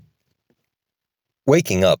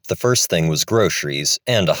Waking up, the first thing was groceries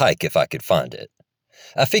and a hike if I could find it.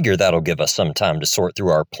 I figure that'll give us some time to sort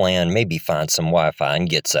through our plan, maybe find some Wi-Fi and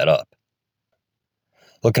get set up.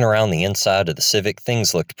 Looking around the inside of the Civic,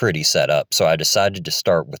 things looked pretty set up, so I decided to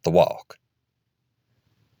start with the walk.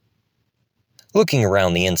 Looking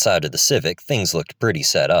around the inside of the Civic, things looked pretty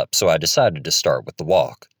set up, so I decided to start with the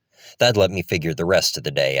walk. That'd let me figure the rest of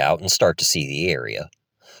the day out and start to see the area.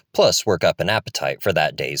 Plus, work up an appetite for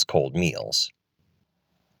that day's cold meals.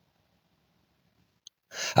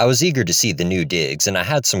 I was eager to see the new digs, and I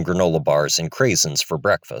had some granola bars and craisins for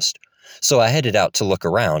breakfast, so I headed out to look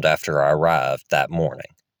around after I arrived that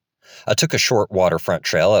morning. I took a short waterfront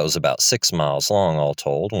trail that was about 6 miles long all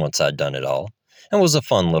told once I'd done it all, and was a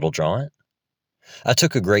fun little jaunt. I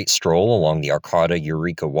took a great stroll along the Arcata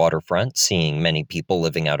Eureka waterfront, seeing many people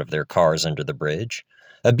living out of their cars under the bridge,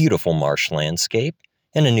 a beautiful marsh landscape,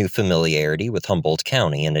 and a new familiarity with Humboldt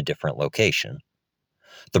County in a different location.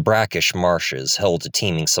 The brackish marshes held a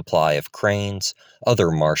teeming supply of cranes,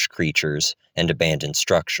 other marsh creatures, and abandoned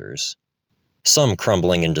structures. Some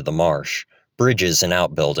crumbling into the marsh, bridges and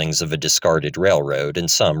outbuildings of a discarded railroad, and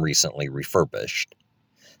some recently refurbished.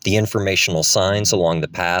 The informational signs along the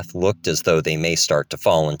path looked as though they may start to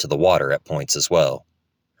fall into the water at points as well.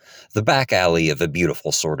 The back alley of a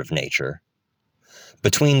beautiful sort of nature.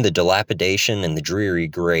 Between the dilapidation and the dreary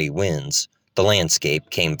gray winds, the landscape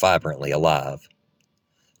came vibrantly alive.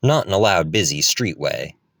 Not in a loud, busy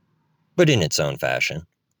streetway, but in its own fashion.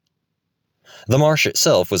 The marsh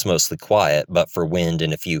itself was mostly quiet, but for wind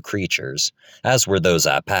and a few creatures, as were those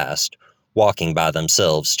I passed, walking by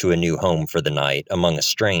themselves to a new home for the night among a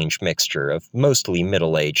strange mixture of mostly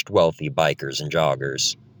middle-aged, wealthy bikers and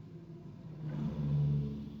joggers.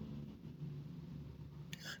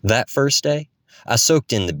 That first day, I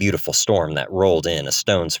soaked in the beautiful storm that rolled in a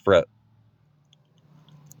stone's throw.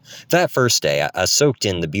 I soaked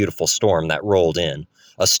in the beautiful storm that rolled in,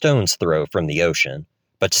 a stone's throw from the ocean,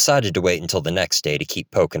 but decided to wait until the next day to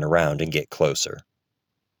keep poking around and get closer.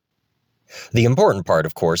 The important part,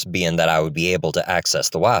 of course, being that I would be able to access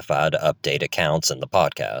the Wi-Fi to update accounts and the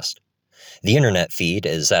podcast. The internet feed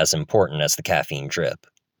is as important as the caffeine drip.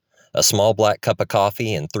 A small black cup of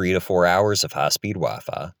coffee and 3 to 4 hours of high-speed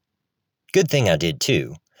Wi-Fi. Good thing I did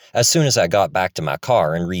too. As soon as I got back to my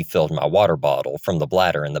car and refilled my water bottle from the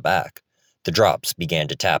bladder in the back, the drops began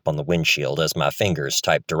to tap on the windshield as my fingers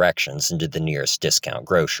typed directions into the nearest discount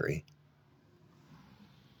grocery.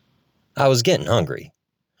 I was getting hungry.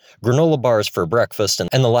 Granola bars for breakfast and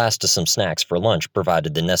the last of some snacks for lunch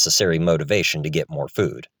provided the necessary motivation to get more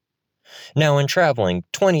food. Now, in traveling,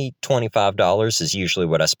 $20-$25 is usually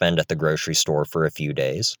what I spend at the grocery store for a few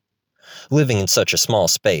days. Living in such a small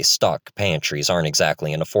space, stocked pantries aren't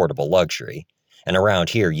exactly an affordable luxury, and around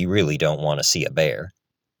here you really don't want to see a bear.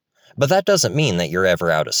 But that doesn't mean that you're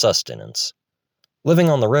ever out of sustenance. Living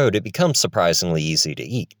on the road, it becomes surprisingly easy to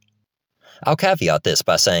eat. I'll caveat this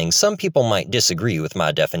by saying some people might disagree with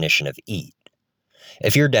my definition of eat.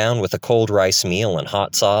 If you're down with a cold rice meal and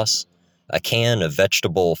hot sauce, a can of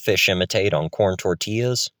vegetable fish imitate on corn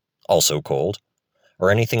tortillas, also cold, or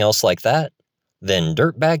anything else like that, then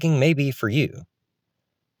dirtbagging may be for you.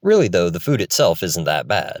 Really though, the food itself isn't that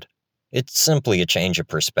bad. It's simply a change of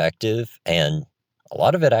perspective, and a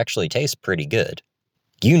lot of it actually tastes pretty good.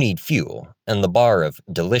 You need fuel, and the bar of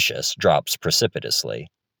delicious drops precipitously.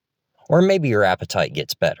 Or maybe your appetite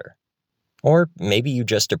gets better. Or maybe you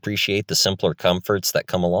just appreciate the simpler comforts that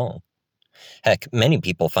come along. Heck, many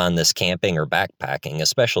people find this camping or backpacking,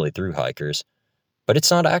 especially through hikers, but it's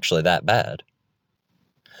not actually that bad.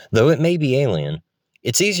 Though it may be alien,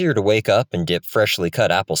 it's easier to wake up and dip freshly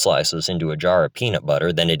cut apple slices into a jar of peanut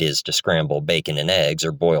butter than it is to scramble bacon and eggs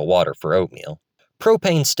or boil water for oatmeal.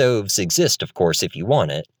 Propane stoves exist, of course, if you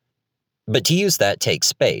want it, but to use that takes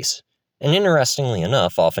space, and interestingly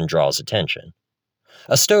enough often draws attention.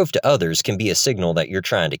 A stove to others can be a signal that you're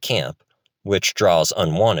trying to camp, which draws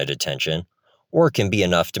unwanted attention, or can be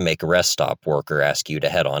enough to make a rest stop worker ask you to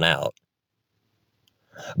head on out.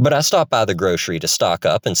 But I stopped by the grocery to stock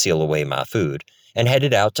up and seal away my food, and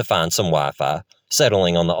headed out to find some Wi-Fi,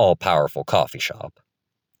 settling on the all-powerful coffee shop.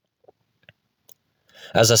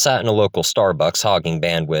 As I sat in a local Starbucks hogging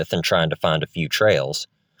bandwidth and trying to find a few trails,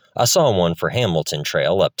 I saw one for Hamilton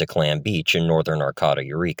Trail up to Clam Beach in northern Arcata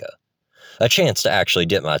Eureka. A chance to actually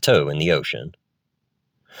dip my toe in the ocean.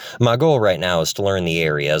 My goal right now is to learn the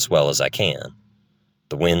area as well as I can.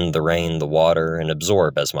 The wind, the rain, the water, and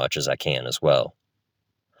absorb as much as I can as well.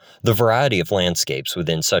 The variety of landscapes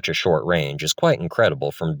within such a short range is quite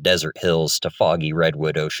incredible, from desert hills to foggy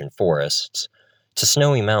redwood ocean forests, to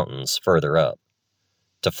snowy mountains further up.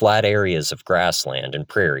 to flat areas of grassland and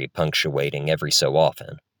prairie punctuating every so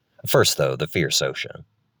often. First, though, the fierce ocean.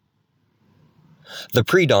 The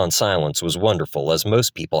pre-dawn silence was wonderful, as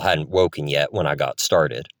most people hadn't woken yet when I got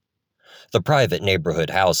started. The private neighborhood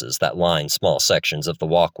houses that lined small sections of the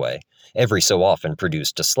walkway every so often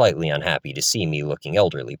produced a slightly unhappy-to-see-me-looking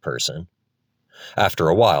elderly person. After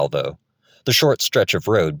a while, though, the short stretch of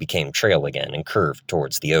road became trail again and curved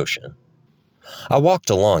towards the ocean. I walked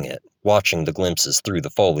along it, watching the glimpses through the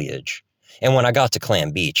foliage, and when I got to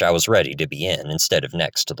Clam Beach, I was ready to be in instead of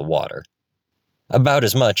next to the water. About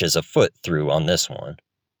as much as a foot through on this one.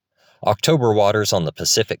 October waters on the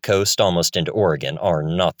Pacific coast almost into Oregon are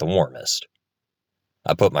not the warmest.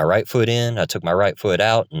 I put my right foot in, I took my right foot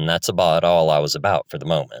out, and that's about all I was about for the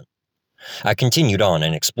moment. I continued on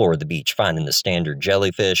and explored the beach, finding the standard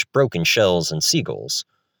jellyfish, broken shells, and seagulls.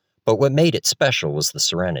 But what made it special was the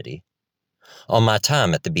serenity. On my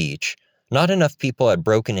time at the beach, not enough people had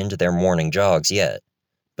broken into their morning jogs yet,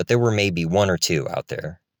 but there were maybe one or two out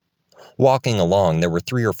there. Walking along, there were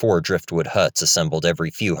 3 or 4 driftwood huts assembled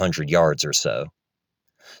every few hundred yards or so.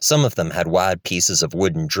 Some of them had wide pieces of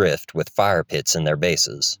wooden drift with fire pits in their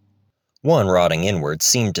bases. One, rotting inward,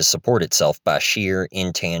 seemed to support itself by sheer,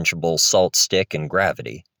 intangible salt stick and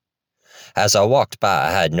gravity. As I walked by,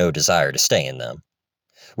 I had no desire to stay in them.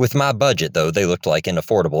 With my budget, though, they looked like an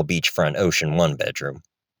affordable beachfront ocean one-bedroom.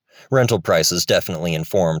 Rental prices definitely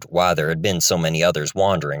informed why there had been so many others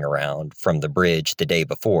wandering around, from the bridge the day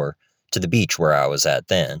before to the beach where I was at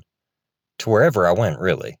then, to wherever I went,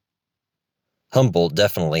 really. Humboldt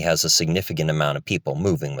definitely has a significant amount of people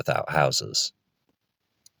moving without houses.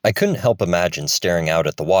 I couldn't help imagine staring out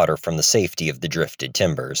at the water from the safety of the drifted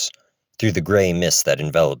timbers, through the gray mist that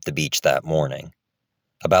enveloped the beach that morning,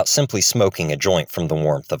 about simply smoking a joint from the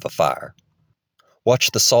warmth of a fire.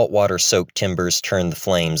 Watch the saltwater-soaked timbers turn the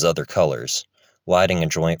flames other colors, lighting a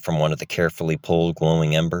joint from one of the carefully pulled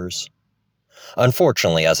glowing embers.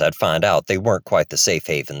 Unfortunately, as I'd find out, they weren't quite the safe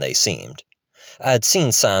haven they seemed. I'd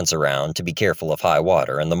seen signs around to be careful of high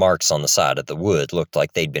water, and the marks on the side of the wood looked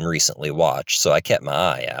like they'd been recently watched, so I kept my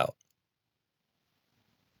eye out.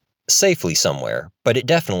 Safely somewhere, but it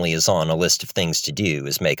definitely is on a list of things to do,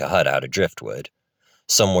 is make a hut out of driftwood.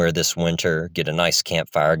 Somewhere this winter, get a nice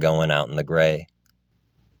campfire going out in the gray.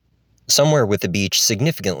 Somewhere with the beach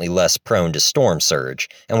significantly less prone to storm surge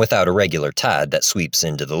and without a regular tide that sweeps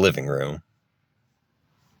into the living room.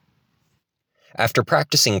 After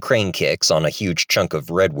practicing crane kicks on a huge chunk of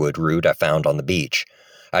redwood root I found on the beach,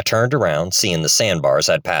 I turned around, seeing the sandbars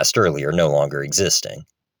I'd passed earlier no longer existing.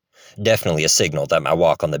 Definitely a signal that my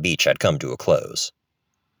walk on the beach had come to a close.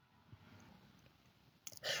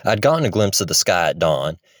 I'd gotten a glimpse of the sky at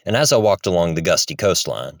dawn, and as I walked along the gusty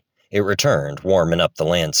coastline, it returned, warming up the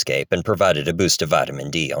landscape and provided a boost of vitamin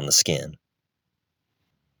D on the skin.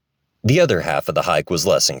 The other half of the hike was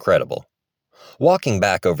less incredible. Walking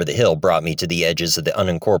back over the hill brought me to the edges of the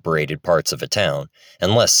unincorporated parts of a town,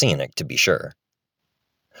 and less scenic, to be sure.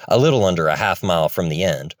 A little under a half-mile from the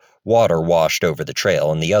end, water washed over the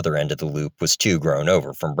trail, and the other end of the loop was too grown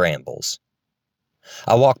over from brambles.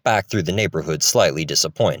 I walked back through the neighborhood slightly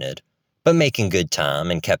disappointed, but making good time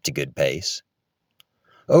and kept a good pace.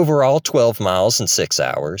 Overall, 12 miles in 6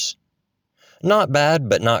 hours. Not bad,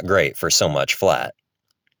 but not great for so much flat.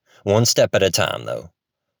 One step at a time, though.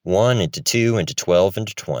 1 into 2 into 12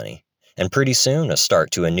 into 20. And pretty soon, a start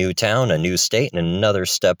to a new town, a new state, and another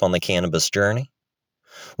step on the cannabis journey.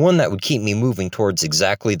 One that would keep me moving towards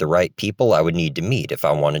exactly the right people I would need to meet if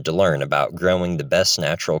I wanted to learn about growing the best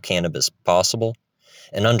natural cannabis possible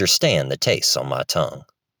and understand the tastes on my tongue.